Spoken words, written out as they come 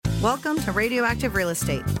Welcome to Radioactive Real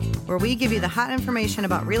Estate, where we give you the hot information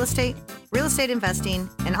about real estate investing,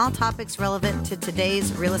 and all topics relevant to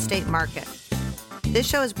today's real estate market. This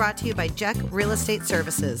show is brought to you by Jack Real Estate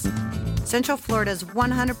Services, Central Florida's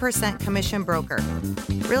 100% commission broker.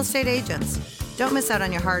 Real estate agents, don't miss out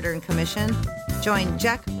on your hard-earned commission. Join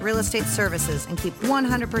Jack Real Estate Services and keep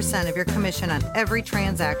 100% of your commission on every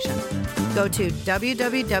transaction. Go to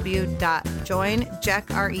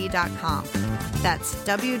www.joinjackre.com. That's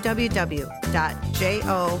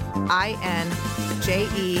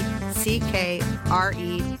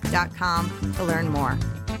www.joinjackre.com to learn more.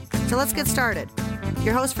 So let's get started.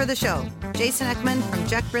 Your host for the show, Jason Eckman from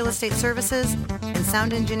Jack Real Estate Services, and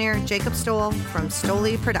sound engineer Jacob Stoll from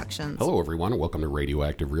Stoley Productions. Hello, everyone, and welcome to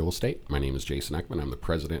Radioactive Real Estate. My name is Jason Eckman. I'm the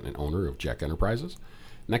president and owner of Jack Enterprises.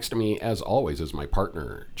 Next to me, as always, is my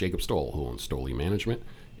partner, Jacob Stoll, who owns Stoley Management.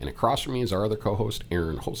 And across from me is our other co-host,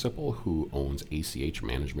 Aaron Hosipple, who owns ACH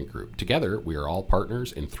Management Group. Together, we are all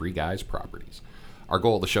partners in Three Guys Properties. Our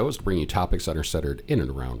goal of the show is to bring you topics that are centered in and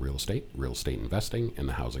around real estate investing, and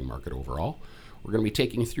the housing market overall. We're going to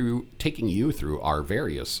be taking you through our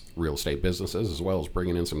various real estate businesses, as well as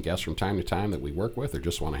bringing in some guests from time to time that we work with or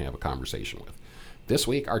just want to have a conversation with. This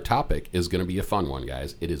week, our topic is going to be a fun one,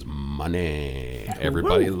 guys. It is money.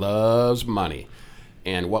 Everybody loves money.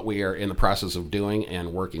 And what we are in the process of doing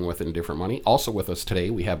and working with in different money. Also with us today,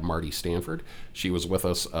 we have Marty Stanford. She was with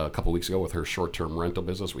us a couple weeks ago with her short-term rental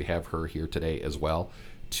business. We have her here today as well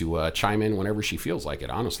to chime in whenever she feels like it,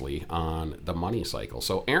 honestly, on the money cycle.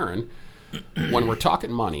 So, Aaron, when we're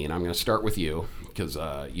talking money, and I'm going to start with you because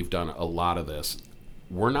you've done a lot of this,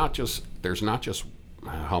 there's not just,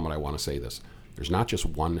 how might I want to say this? There's not just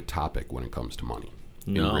one topic when it comes to money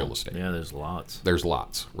in real estate. Yeah, there's lots. There's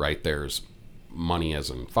lots, right? There's money as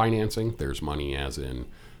in financing, there's money as in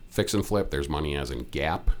fix and flip, there's money as in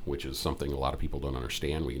gap, which is something a lot of people don't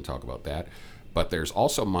understand. We can talk about that. But there's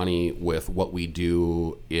also money with what we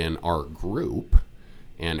do in our group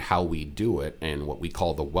and how we do it and what we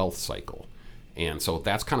call the wealth cycle. And so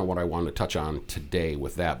that's kind of what I wanted to touch on today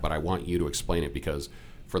with that, but I want you to explain it because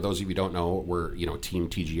for those of you who don't know, we're, Team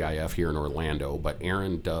TGIF here in Orlando, but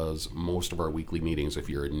Aaron does most of our weekly meetings. If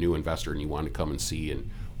you're a new investor and you want to come and see and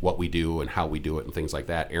what we do and how we do it and things like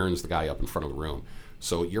that, Aaron's the guy up in front of the room.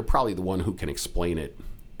 So you're probably the one who can explain it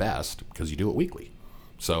best because you do it weekly.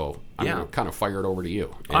 So I'm going to kind of fire it over to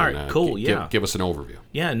you. And, all right, cool, give us an overview.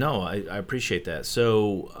 Yeah, no, I appreciate that.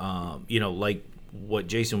 So, like what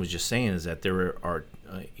Jason was just saying is that there are,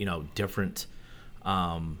 different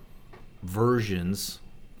versions,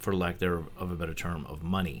 for lack of a better term, of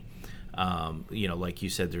money. Like you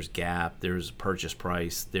said, there's gap, there's purchase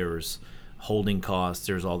price, there's holding costs,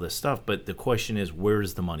 there's all this stuff. But the question is, where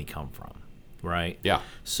does the money come from, right? Yeah.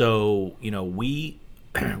 So,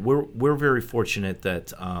 we're very fortunate that,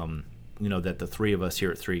 that the three of us here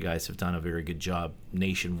at Three Guys have done a very good job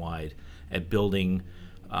nationwide at building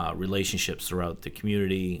relationships throughout the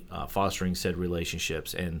community, fostering said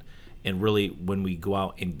relationships. And really, when we go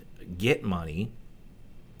out and get money,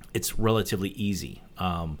 it's relatively easy.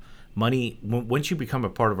 Money, once you become a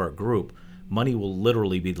part of our group, money will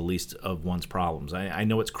literally be the least of one's problems. I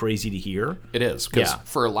know it's crazy to hear. It is, because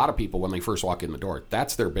for a lot of people, when they first walk in the door,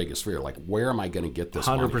 that's their biggest fear. Like, where am I going to get this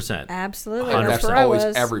 100%. money? Absolutely. 100%. That's always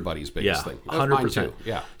everybody's biggest thing. 100%. Mine too.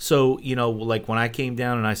 Yeah. So, like when I came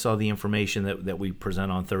down and I saw the information that we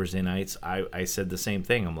present on Thursday nights, I said the same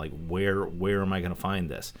thing. I'm like, where am I going to find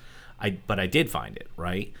this? But I did find it,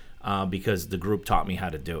 right? Because the group taught me how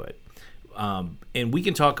to do it. And we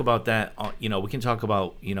can talk about that. We can talk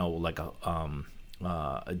about like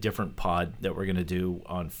a different pod that we're going to do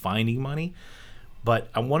on finding money. But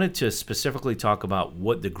I wanted to specifically talk about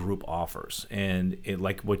what the group offers, and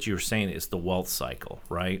like what you're saying, is the wealth cycle,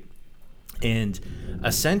 right? And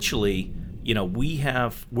essentially,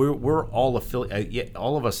 we're all affiliate.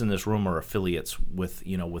 All of us in this room are affiliates with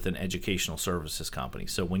with an educational services company.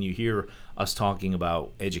 So when you hear us talking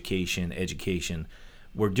about education.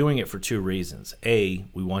 We're doing it for two reasons. A,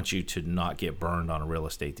 we want you to not get burned on a real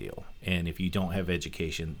estate deal. And if you don't have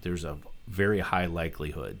education, there's a very high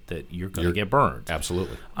likelihood that you're going to get burned.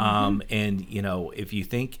 Absolutely. And, if you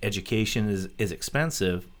think education is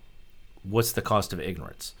expensive, what's the cost of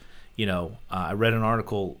ignorance? I read an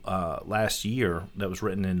article last year that was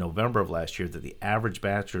written in November of last year that the average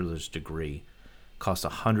bachelor's degree costs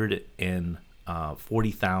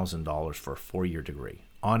 $140,000 for a 4-year degree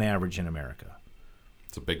on average in America.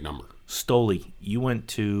 It's a big number. Stoley, you went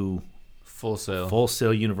to Full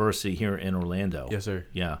Sail University here in Orlando. Yes, sir.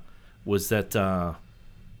 Yeah. Was that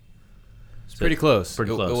It's pretty close.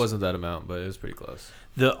 Pretty close. It wasn't that amount, but it was pretty close.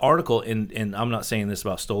 The article, and I'm not saying this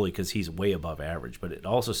about Stoli because he's way above average, but it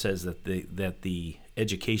also says that the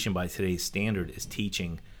education by today's standard is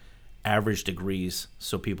teaching average degrees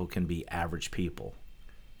so people can be average people.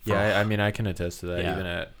 Yeah, I mean, I can attest to that. Yeah. Even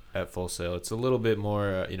at Full Sail, it's a little bit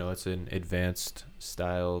more. It's an advanced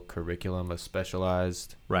style curriculum, a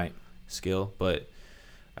specialized Right. skill, but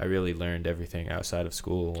I really learned everything outside of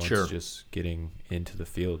school once Sure. just getting into the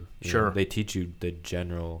field. Sure. They teach you the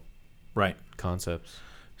general Right. concepts.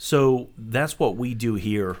 So that's what we do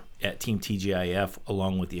here at Team TGIF,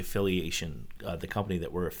 along with the affiliation, the company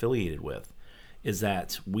that we're affiliated with, is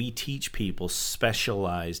that we teach people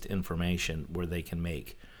specialized information where they can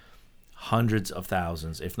make hundreds of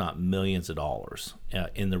thousands, if not millions of dollars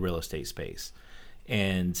in the real estate space.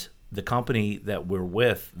 And the company that we're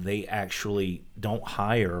with, they actually don't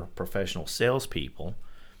hire professional salespeople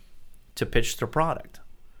to pitch their product.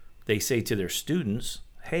 They say to their students,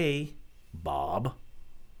 hey, Bob,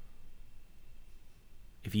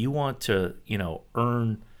 if you want to,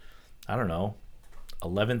 earn, I don't know,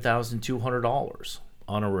 $11,200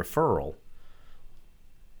 on a referral,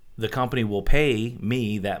 the company will pay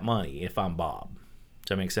me that money if I'm Bob. Does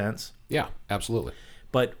that make sense? Yeah, absolutely.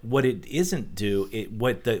 But what it isn't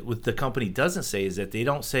what the company doesn't say is that they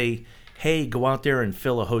don't say, hey, go out there and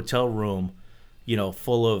fill a hotel room,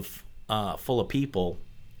 full of people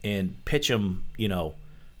and pitch them,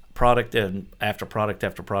 product and after product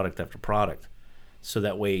after product after product. So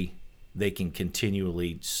that way they can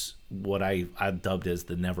continually, what I dubbed as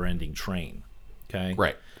the never-ending train. Okay.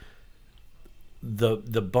 Right.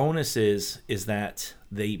 The bonus is that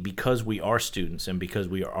because we are students and because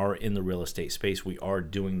we are in the real estate space, we are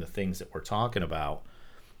doing the things that we're talking about.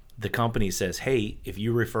 The company says, hey, if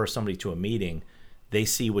you refer somebody to a meeting, they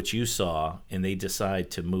see what you saw and they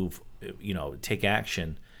decide to move, take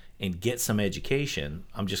action and get some education.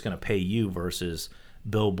 I'm just going to pay you versus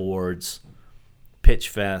billboards,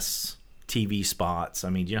 pitch fests, TV spots. I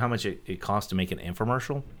mean, do you know how much it costs to make an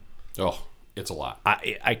infomercial? Oh, it's a lot.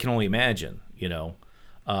 I can only imagine,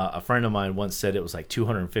 a friend of mine once said it was like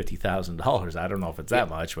 $250,000. I don't know if it's that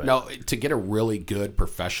much, but no, to get a really good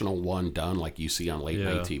professional one done, like you see on late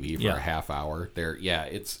night TV for Yeah. a half hour,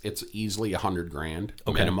 it's easily $100,000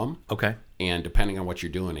 Okay. minimum. Okay. And depending on what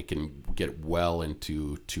you're doing, it can get well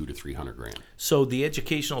into $200,000 to $300,000. So the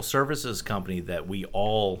educational services company that we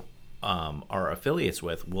all are affiliates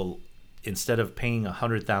with will, instead of paying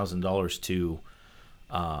 $100,000 to,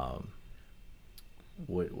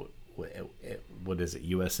 what is it,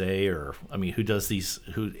 USA, or who does these?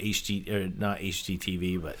 Who HG or not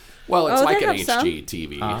HGTV, but Well, it's Oh, like they an have some.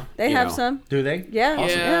 HGTV. They you have know. some. do they?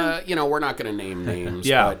 Yeah. Yeah, we're not going to name names,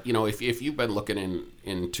 Yeah. but if you've been looking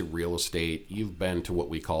into real estate, you've been to what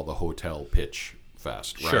we call the hotel pitch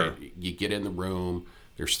fest, right? Sure. You get in the room,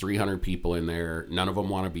 there's 300 people in there, none of them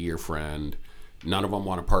want to be your friend, none of them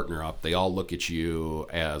want to partner up. They all look at you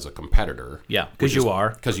as a competitor. Yeah, because you are.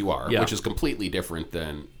 Because you are, Yeah. which is completely different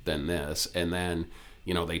than this. And then,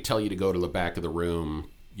 they tell you to go to the back of the room,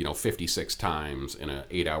 56 times in an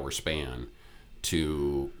 8-hour span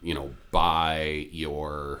to, buy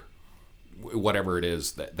your whatever it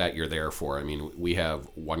is that you're there for. I mean, we have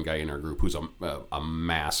one guy in our group who's a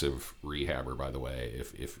massive rehabber, by the way.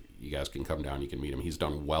 If you guys can come down, you can meet him. He's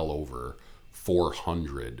done well over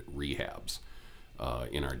 400 rehabs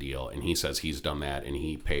in our deal. And he says he's done that, and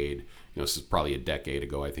he paid, this is probably a decade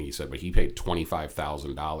ago, I think he said, but he paid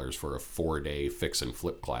 $25,000 for a 4-day fix and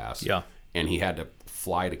flip class. Yeah. And he had to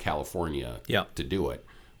fly to California Yeah. to do it,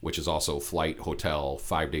 which is also flight, hotel,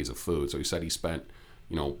 5 days of food. So he said he spent,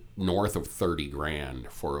 north of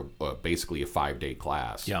 $30,000 for basically a 5-day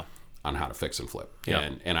class. Yeah. On how to fix and flip. Yeah.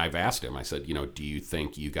 And I've asked him, I said, do you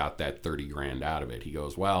think you got that $30,000 out of it? He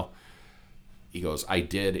goes, I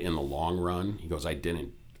did in the long run. He goes, I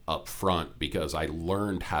didn't up front because I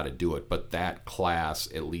learned how to do it, but that class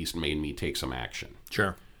at least made me take some action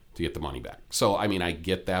Sure. to get the money back. So, I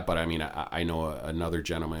get that, but I know another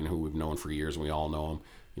gentleman who we've known for years, and we all know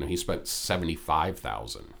him. He spent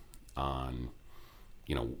 $75,000 on,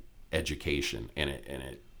 education, and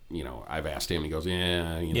it, I've asked him. He goes,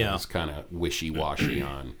 yeah. He's kind of wishy-washy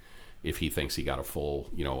on if he thinks he got a full,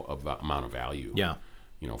 amount of value. Yeah.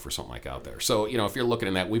 For something like out there. So, if you're looking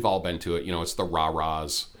at that, we've all been to it. It's the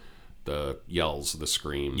rah-rahs, the yells, the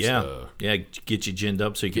screams. Yeah. Get you ginned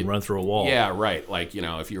up so you can run through a wall. Yeah, right. Like,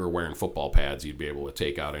 if you were wearing football pads, you'd be able to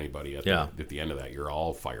take out anybody at the end of that. You're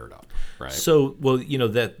all fired up, right? So, well,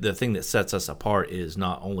 that the thing that sets us apart is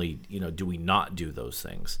not only, do we not do those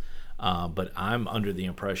things, but I'm under the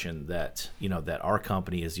impression that, that our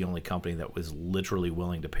company is the only company that was literally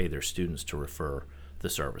willing to pay their students to refer the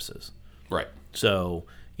services. Right. So,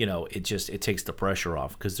 it takes the pressure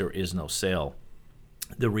off because there is no sale.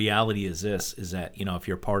 The reality is this, is that, if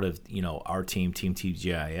you're part of, our team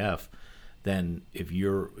TGIF, then if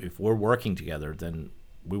we're working together, then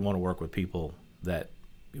we want to work with people that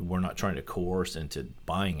we're not trying to coerce into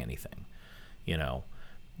buying anything.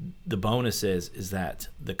 The bonus is that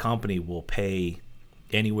the company will pay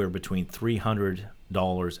anywhere between $300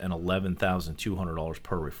 and $11,200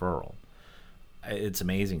 per referral. It's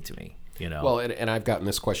amazing to me, Well, and I've gotten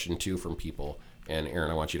this question too from people, and Aaron,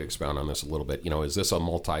 I want you to expound on this a little bit. Is this a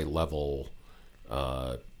multi-level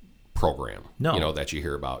program? No. That you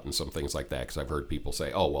hear about and some things like that? Because I've heard people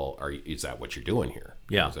say, "Oh, well, is that what you're doing here?"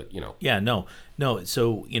 Yeah. Is it, Yeah, no.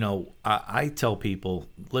 So, I tell people,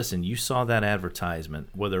 listen, you saw that advertisement,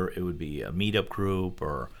 whether it would be a meetup group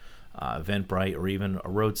or Eventbrite or even a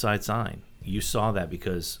roadside sign. You saw that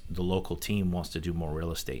because the local team wants to do more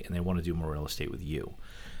real estate, and they want to do more real estate with you.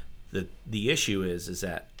 The issue is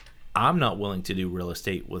that I'm not willing to do real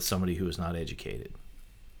estate with somebody who is not educated.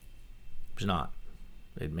 It's not.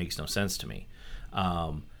 It makes no sense to me.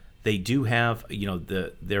 They do have,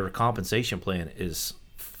 their compensation plan is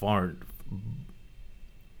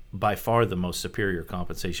by far the most superior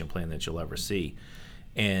compensation plan that you'll ever see.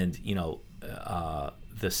 And,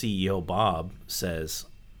 the CEO, Bob, says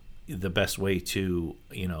the best way to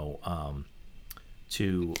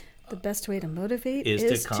the best way to motivate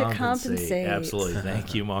is to compensate. Absolutely.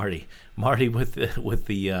 Thank you, Marty. Marty with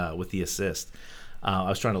the assist. I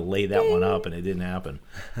was trying to lay that one up and it didn't happen.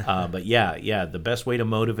 But yeah, the best way to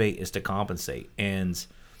motivate is to compensate. And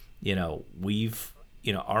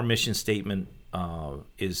our mission statement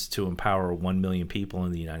is to empower 1 million people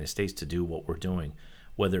in the United States to do what we're doing,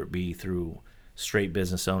 whether it be through straight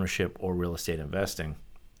business ownership or real estate investing.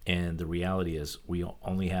 And the reality is we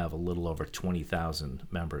only have a little over 20,000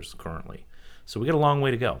 members currently. So we got a long way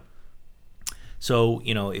to go. So,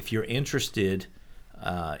 if you're interested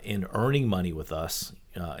in earning money with us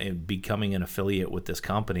and becoming an affiliate with this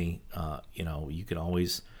company, you can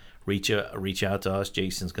always reach out to us.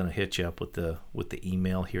 Jason's going to hit you up with the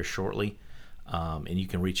email here shortly. And you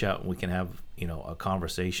can reach out and we can have, a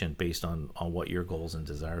conversation based on what your goals and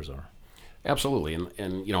desires are. Absolutely.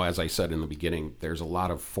 And as I said in the beginning, there's a lot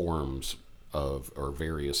of forms or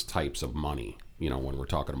various types of money, when we're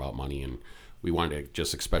talking about money. And we wanted to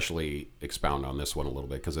just especially expound on this one a little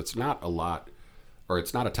bit because it's not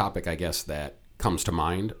a topic, I guess, that comes to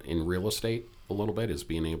mind in real estate a little bit, is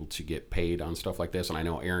being able to get paid on stuff like this. And I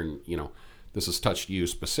know, Aaron, this has touched you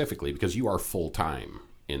specifically because you are full-time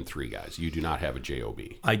in Three Guys. You do not have a JOB.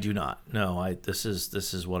 I do not. No, this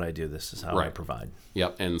is what I do. This is how I provide.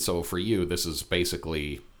 Yep. And so for you, this is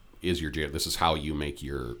basically this is how you make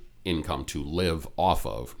your income to live off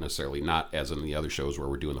of, necessarily not as in the other shows where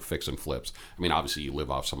we're doing the fix and flips. I mean, obviously you live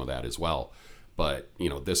off some of that as well, but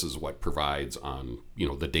this is what provides on,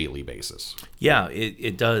 the daily basis. Yeah,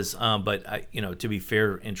 it does. But to be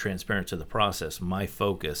fair and transparent to the process, my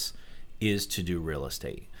focus is to do real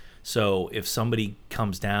estate. So if somebody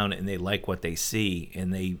comes down and they like what they see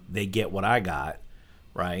and they get what I got,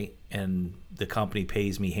 right, and the company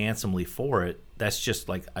pays me handsomely for it, that's just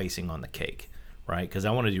like icing on the cake, right? Because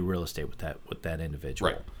I want to do real estate with that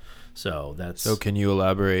individual. Right. So can you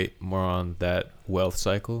elaborate more on that wealth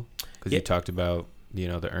cycle? Because you talked about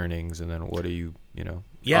the earnings, and then what are you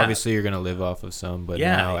obviously you're going to live off of some, but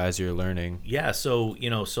now as you're learning. Yeah. So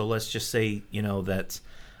so let's just say that.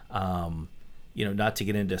 Not to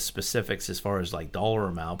get into specifics as far as like dollar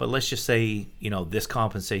amount, but let's just say, this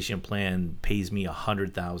compensation plan pays me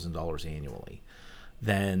 $100,000 annually.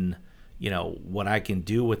 Then, what I can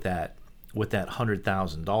do with that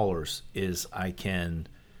 $100,000 is I can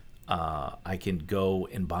go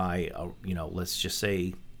and buy let's just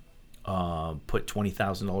say, put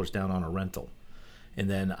 $20,000 down on a rental. And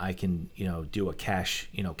then I can, do a cash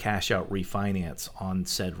out refinance on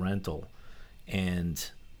said rental and,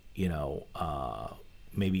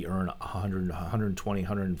 maybe earn $120,000,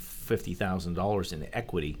 $150,000 in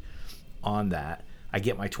equity on that. I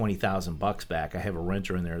get my $20,000 back. I have a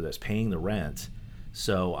renter in there that's paying the rent.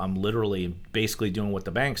 So I'm literally basically doing what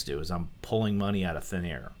the banks do, is I'm pulling money out of thin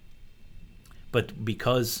air. But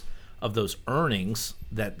because of those earnings,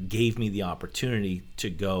 that gave me the opportunity to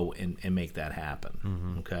go and make that happen.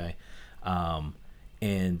 Mm-hmm. Okay.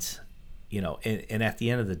 And at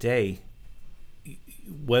the end of the day,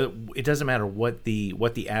 it doesn't matter what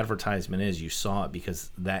the advertisement is. You saw it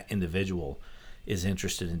because that individual is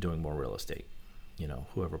interested in doing more real estate.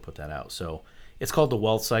 Whoever put that out. So it's called the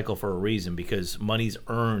wealth cycle for a reason, because monies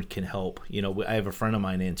earned can help. I have a friend of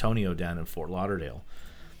mine, Antonio, down in Fort Lauderdale.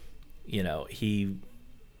 He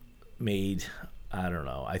made I don't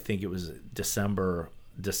know. I think it was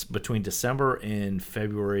between December and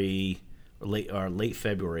February, late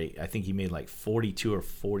February. I think he made like $42,000 or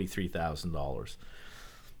 $43,000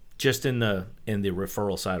 just in the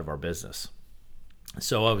referral side of our business.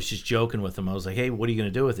 So I was just joking with him. I was like, "Hey, what are you going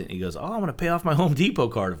to do with it?" And he goes, "Oh, I'm going to pay off my Home Depot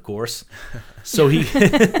card, of course." So he,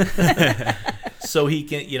 so he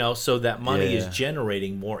can, so that money is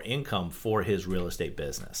generating more income for his real estate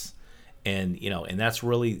business, and and that's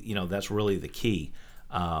really, the key.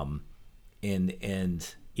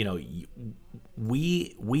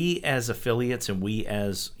 We as affiliates and we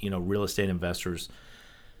as real estate investors,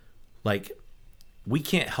 like, we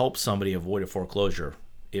can't help somebody avoid a foreclosure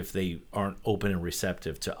if they aren't open and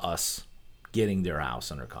receptive to us getting their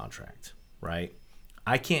house under contract, right?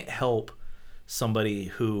 I can't help somebody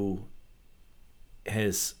who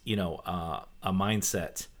has, a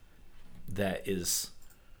mindset that is,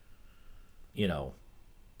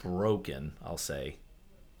 broken, I'll say.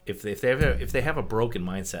 If they have a broken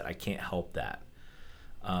mindset, I can't help that.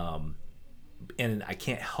 And I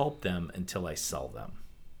can't help them until I sell them.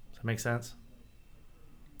 Does that make sense?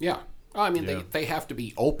 Yeah. I mean, they have to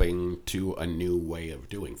be open to a new way of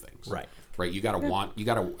doing things. Right. Right.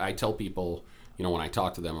 I tell people, when I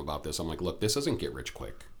talk to them about this, I'm like, look, this isn't get rich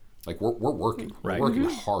quick. Like, we're working. Right. We're working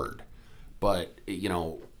hard. But,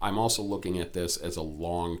 I'm also looking at this as a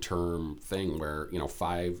long-term thing where,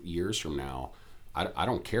 5 years from now, I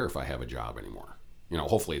don't care if I have a job anymore.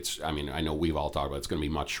 Hopefully I know we've all talked about it's going to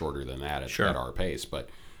be much shorter than that at our pace. But,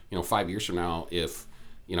 5 years from now, if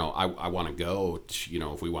I want to go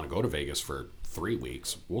to, if we want to go to Vegas for 3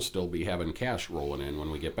 weeks, we'll still be having cash rolling in when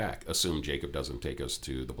we get back. Assume Jacob doesn't take us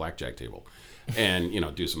to the blackjack table and,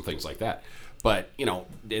 do some things like that. But,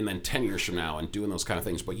 and then 10 years from now and doing those kind of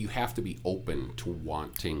things. But you have to be open to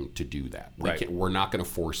wanting to do that. We're not going to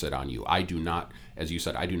force it on you. I do not, as you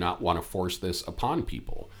said, I do not want to force this upon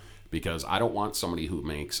people. Because I don't want somebody who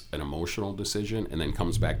makes an emotional decision and then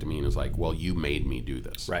comes back to me and is like, well, you made me do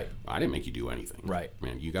this. Right. I didn't make you do anything. Right.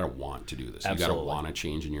 Man, you got to want to do this. Absolutely. You got to want to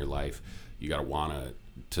change in your life. You got to want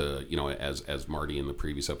to, as Marty in the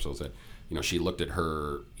previous episode said, she looked at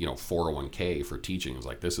her, 401k for teaching and was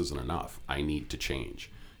like, this isn't enough. I need to change.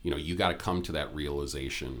 You got to come to that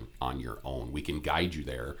realization on your own. We can guide you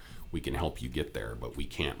there. We can help you get there, but we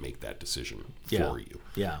can't make that decision for you.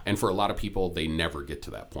 Yeah. And for a lot of people, they never get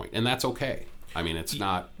to that point, and that's okay. I mean, it's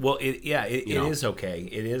not. Well, it is okay.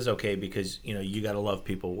 It is okay because you got to love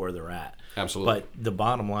people where they're at. Absolutely. But the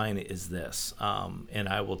bottom line is this, and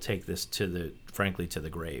I will take this to the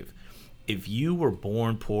grave. If you were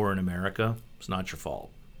born poor in America, it's not your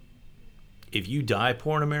fault. If you die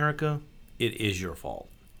poor in America, it is your fault.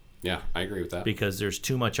 Yeah, I agree with that. Because there's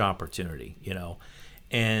too much opportunity,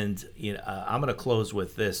 And I'm going to close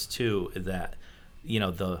with this too. That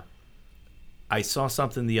I saw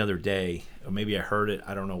something the other day, or maybe I heard it.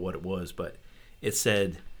 I don't know what it was, but it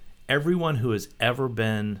said everyone who has ever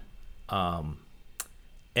been a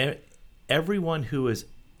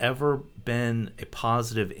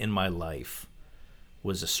positive in my life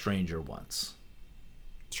was a stranger once.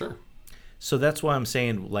 Sure. So that's why I'm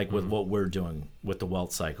saying, like, with what we're doing with the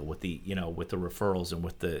wealth cycle, with the with the referrals and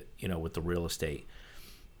with the with the real estate,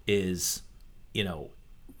 is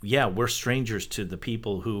we're strangers to the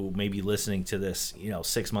people who may be listening to this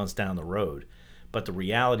 6 months down the road, but the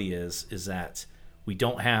reality is that we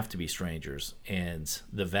don't have to be strangers, and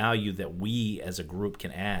the value that we as a group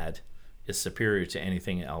can add is superior to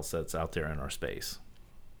anything else that's out there in our space.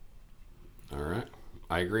 All right,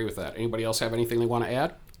 I agree with that. Anybody else have anything they want to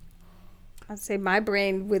add? I'd say my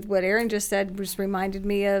brain, with what Aaron just said, just reminded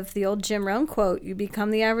me of the old Jim Rohn quote, you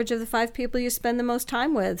become the average of the 5 people you spend the most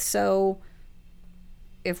time with. So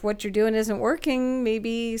if what you're doing isn't working,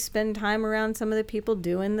 maybe spend time around some of the people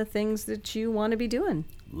doing the things that you want to be doing.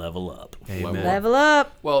 Level up. Amen. Level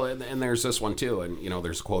up. Well, and there's this one too, and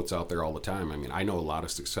there's quotes out there all the time. I mean, I know a lot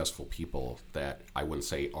of successful people that I wouldn't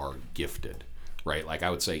say are gifted, right? Like I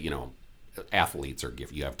would say, athletes are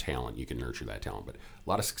gifted. You have talent, you can nurture that talent, but a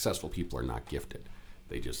lot of successful people are not gifted.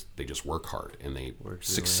 They just work hard and they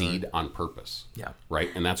succeed on purpose. Yeah. Right?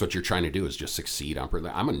 And that's what you're trying to do is just succeed on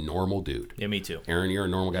purpose. I'm a normal dude. Yeah, me too. Aaron, you're a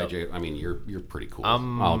normal guy. Jay, I mean, you're pretty cool.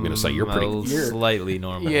 I'm going to say you're slightly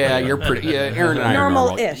normal. Yeah, you're pretty. Yeah, Aaron and I are normal.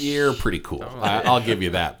 Normal-ish. You're pretty cool. I'll give you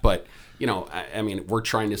that. But I mean, we're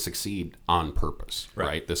trying to succeed on purpose,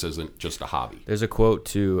 right? This isn't just a hobby. There's a quote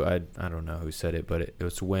too. I don't know who said it, but it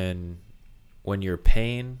was when your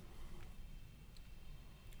pain.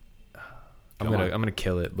 I'm gonna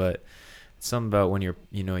kill it, but it's something about when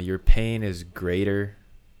your pain is greater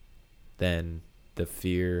than the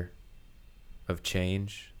fear of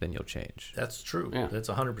change, then you'll change. That's true. Yeah. That's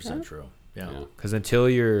 100% true. Yeah. Because until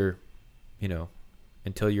you're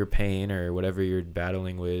pain or whatever you're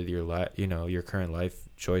battling with, your current life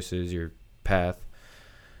choices, your path,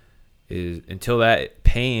 is until that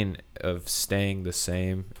pain of staying the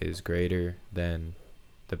same is greater than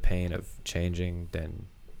the pain of changing, then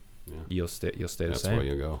you'll stay the same. That's where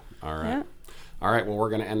you go. All right. Yeah. All right, well, we're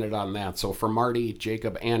going to end it on that. So for Marty,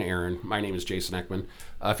 Jacob, and Aaron, my name is Jason Eckman.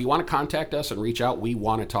 If you want to contact us and reach out, we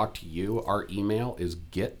want to talk to you. Our email is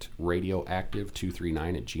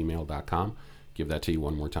getradioactive239@gmail.com. Give that to you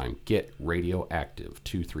one more time,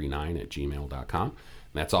 getradioactive239@gmail.com.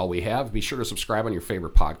 That's all we have. Be sure to subscribe on your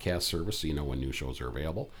favorite podcast service so you know when new shows are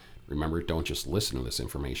available. Remember, don't just listen to this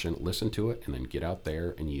information. Listen to it and then get out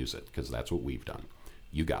there and use it, because that's what we've done.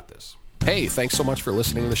 You got this. Hey, thanks so much for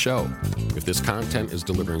listening to the show. If this content is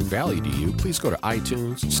delivering value to you, please go to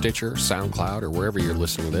iTunes, Stitcher, SoundCloud, or wherever you're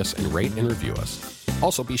listening to this and rate and review us.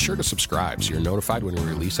 Also, be sure to subscribe so you're notified when we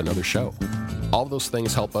release another show. All of those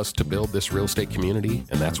things help us to build this real estate community,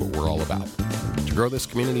 and that's what we're all about. To grow this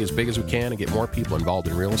community as big as we can and get more people involved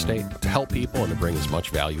in real estate, to help people and to bring as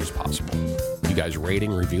much value as possible. You guys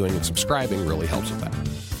rating, reviewing, and subscribing really helps with that.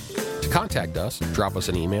 To contact us, drop us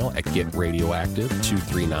an email at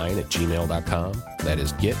getradioactive239@gmail.com. That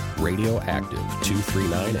is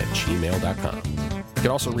getradioactive239@gmail.com. You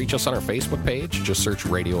can also reach us on our Facebook page. Just search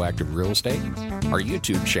Radioactive Real Estate. Our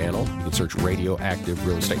YouTube channel, you can search Radioactive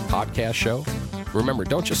Real Estate Podcast Show. Remember,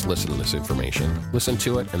 don't just listen to this information. Listen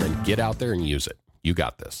to it and then get out there and use it. You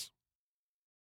got this.